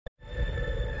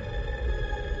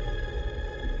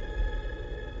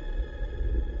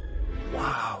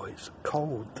it's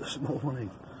cold this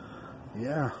morning.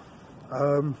 Yeah.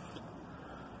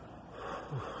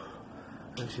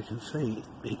 As you can see,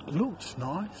 it looks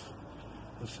nice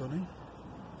and sunny,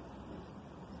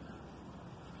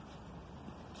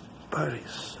 but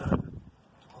it's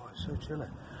so chilly.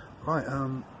 Right,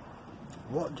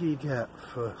 what do you get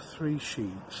for 3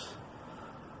 sheets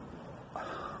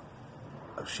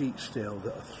of sheet steel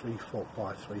that are 3 foot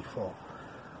by 3 foot?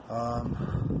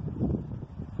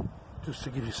 Just to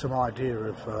give you some idea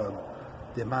of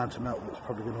the amount of metal that's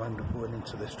probably going to end up going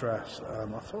into this dress, I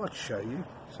thought I'd show you.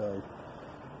 So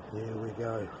here we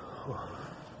go.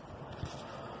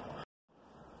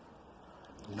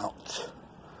 Not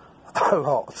a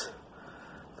lot,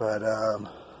 but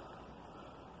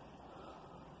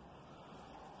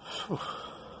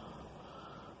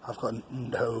I've got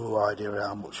no idea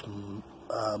how much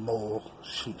more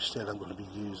sheet steel I'm going to be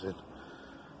using.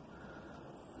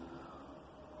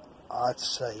 I'd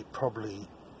say probably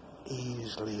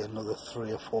easily another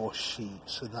 3 or 4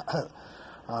 sheets, and that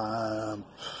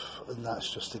and that's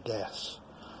just a guess.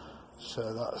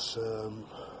 So that's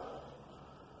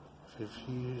if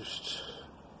we've used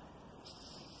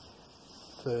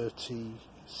 30,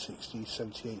 60,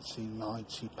 70, 80,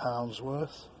 90 pounds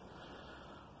worth.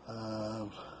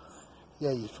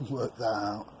 Yeah, you can work that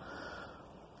out,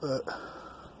 but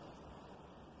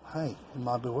hey, it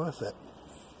might be worth it.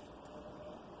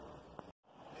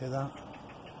 Hear that?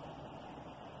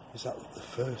 Is that the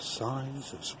first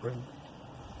signs of spring?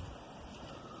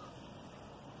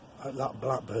 That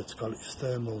blackbird's got its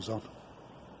thermals on.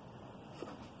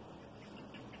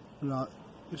 Right,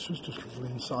 this was just a little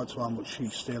insight to how much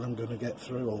sheet steel I'm going to get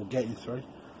through, or getting through.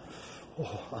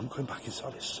 Oh, I'm going back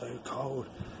inside, it's so cold.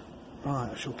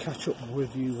 Right, I shall catch up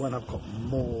with you when I've got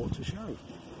more to show.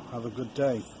 Have a good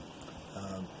day.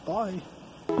 Bye.